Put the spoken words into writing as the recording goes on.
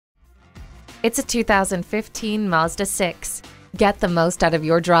It's a 2015 Mazda 6. Get the most out of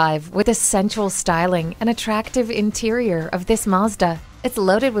your drive with the sensual styling and attractive interior of this Mazda. It's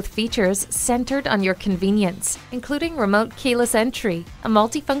loaded with features centered on your convenience, including remote keyless entry, a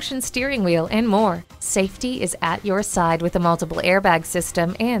multifunction steering wheel, and more. Safety is at your side with a multiple airbag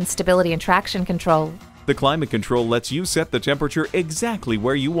system and stability and traction control. The climate control lets you set the temperature exactly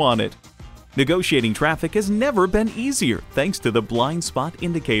where you want it. Negotiating traffic has never been easier thanks to the blind spot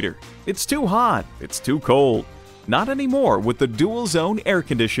indicator. It's too hot, it's too cold. Not anymore with the dual zone air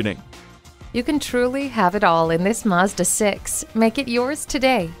conditioning. You can truly have it all in this Mazda 6. Make it yours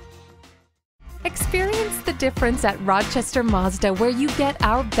today. Experience the difference at Rochester Mazda, where you get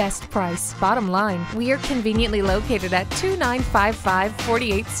our best price. Bottom line, we are conveniently located at 2955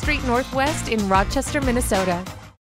 48th Street Northwest in Rochester, Minnesota.